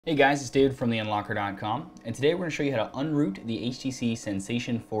Hey guys, it's David from theunlocker.com, and today we're going to show you how to unroot the HTC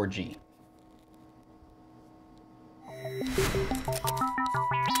Sensation 4G.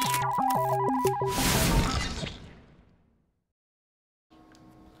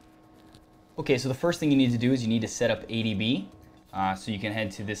 Okay, so the first thing you need to do is you need to set up ADB. So you can head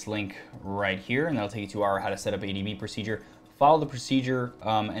to this link right here, and that'll take you to our how to set up ADB procedure. Follow the procedure,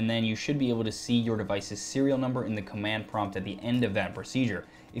 and then you should be able to see your device's serial number in the command prompt at the end of that procedure.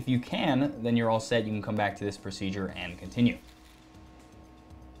 If you can, then you're all set. You can come back to this procedure and continue.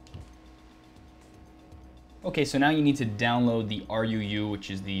 Okay, so now you need to download the RUU, which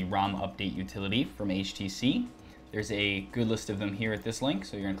is the ROM update utility from HTC. There's a good list of them here at this link,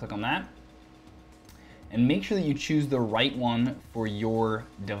 so you're going to click on that. And make sure that you choose the right one for your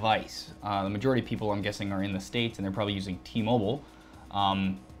device. The majority of people, I'm guessing, are in the States, and they're probably using T-Mobile.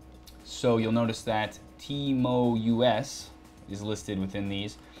 So you'll notice that T-Mo US is listed within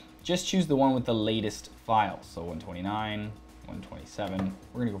these. Just choose the one with the latest files. So 129, 127,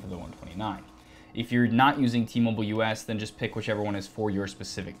 we're gonna go for the 129. If you're not using T-Mobile US, then just pick whichever one is for your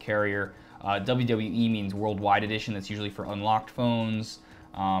specific carrier. WWE means Worldwide Edition. That's usually for unlocked phones.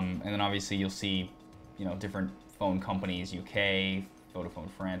 And then obviously you'll see different phone companies, UK, Vodafone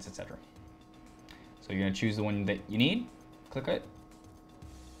France, etc. So you're gonna choose the one that you need, click it,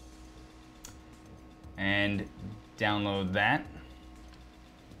 and download that.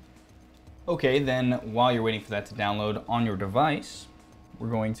 Okay, then while you're waiting for that to download on your device, we're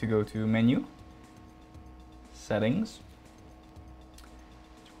going to go to Menu, Settings,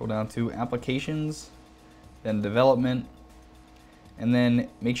 scroll down to Applications, then Development, and then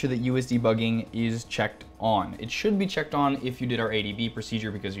make sure that US debugging is checked on. It should be checked on if you did our ADB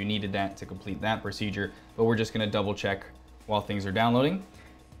procedure because you needed that to complete that procedure, but we're just gonna double check while things are downloading.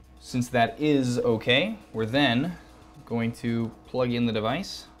 Since that is okay, we're then going to plug in the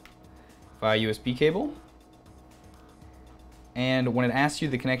device via USB cable. And when it asks you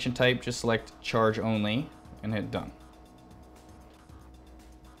the connection type, just select charge only and hit done.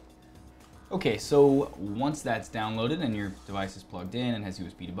 Okay, so once that's downloaded and your device is plugged in and has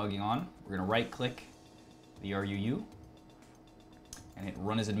USB debugging on, we're gonna right click the RUU and hit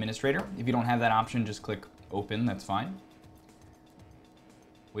run as administrator. If you don't have that option, just click open, that's fine.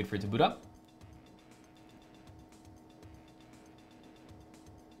 Wait for it to boot up.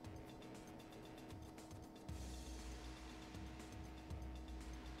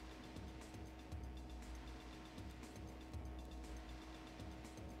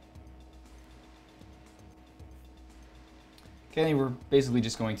 Okay, we're basically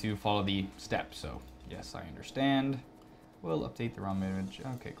just going to follow the steps. So yes, I understand. We'll update the ROM image.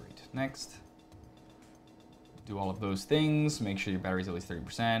 Okay, great. Next. Do all of those things. Make sure your battery's at least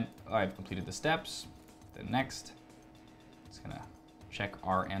 30%. I've completed the steps. Then next, it's gonna check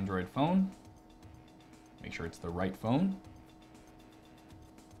our Android phone. Make sure it's the right phone.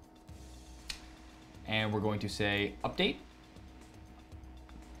 And we're going to say update.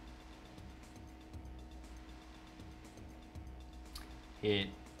 Hit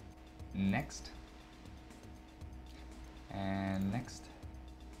next, and next.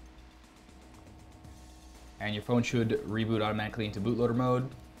 And your phone should reboot automatically into bootloader mode.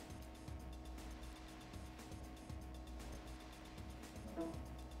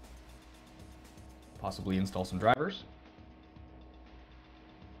 Possibly install some drivers.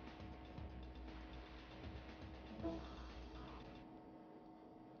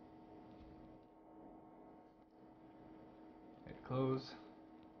 Hit close.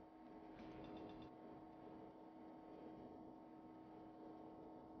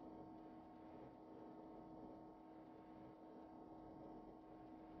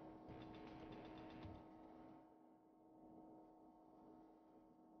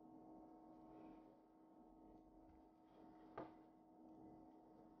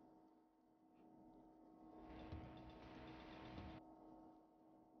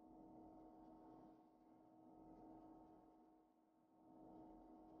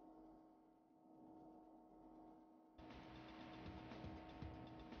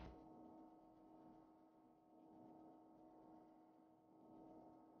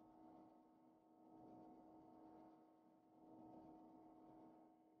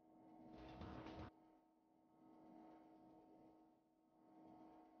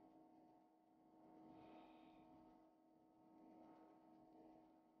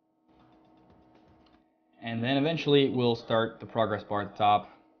 And then eventually we'll start the progress bar at the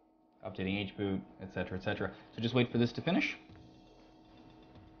top, updating HBoot, etc., etc. So just wait for this to finish.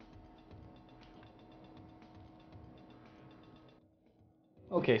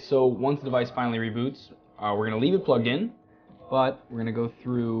 Okay, so once the device finally reboots, we're going to leave it plugged in. but we're gonna go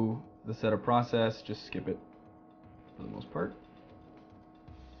through the setup process, just skip it for the most part.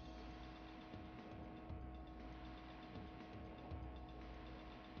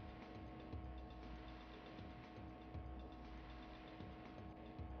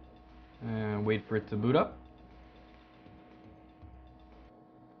 And wait for it to boot up.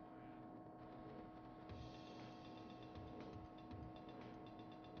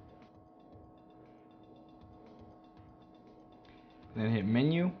 Then hit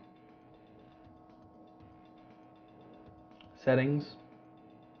Menu, Settings,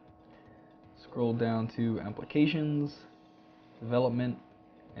 scroll down to Applications, Development,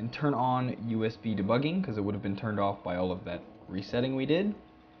 and turn on USB debugging, because it would have been turned off by all of that resetting we did.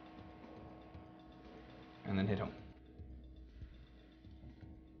 And then hit Home.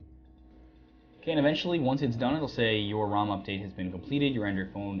 Okay, and eventually, once it's done, it'll say your ROM update has been completed. Your Android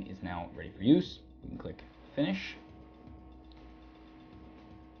phone is now ready for use. We can click Finish.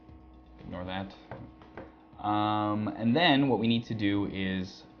 Ignore that. And then what we need to do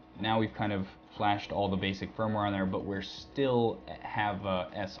is, now we've kind of flashed all the basic firmware on there, but we're still have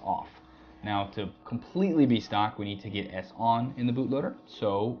S off. Now, to completely be stock, we need to get S on in the bootloader.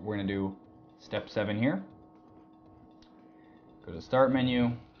 So we're going to do step 7 here. Go to the Start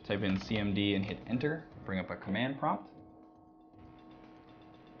menu, type in CMD and hit Enter. Bring up a command prompt.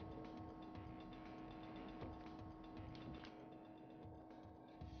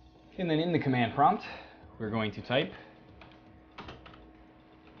 And then in the command prompt, we're going to type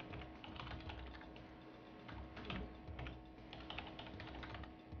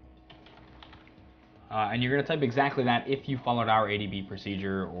and you're going to type exactly that if you followed our ADB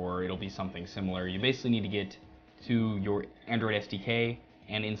procedure, or it'll be something similar. You basically need to get to your Android SDK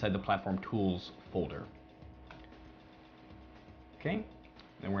and inside the Platform Tools folder. Okay,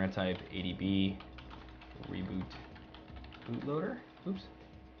 then we're going to type ADB reboot bootloader. Oops.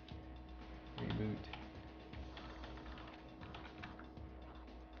 Reboot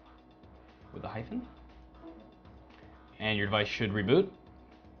with a hyphen, and your device should reboot.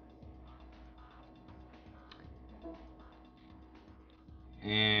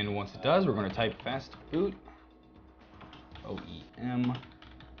 And once it does, we're going to type fast boot OEM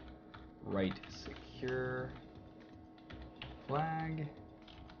write secure flag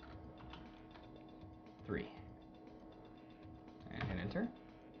 3 and hit enter.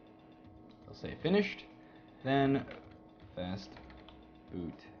 I'll say finished, then fast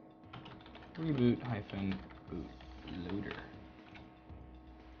boot reboot hyphen bootloader,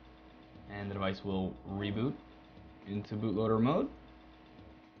 and the device will reboot into bootloader mode.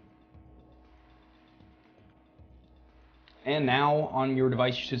 And now on your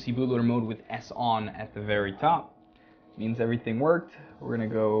device you should see bootloader mode with S on at the very top. Means everything worked. We're gonna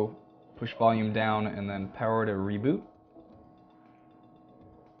go push volume down and then power to reboot.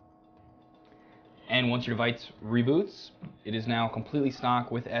 And once your device reboots, it is now completely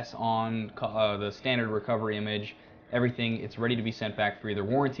stock with S on, the standard recovery image, everything. It's ready to be sent back for either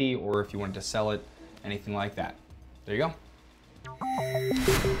warranty or if you wanted to sell it, anything like that. There you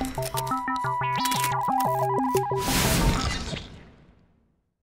go.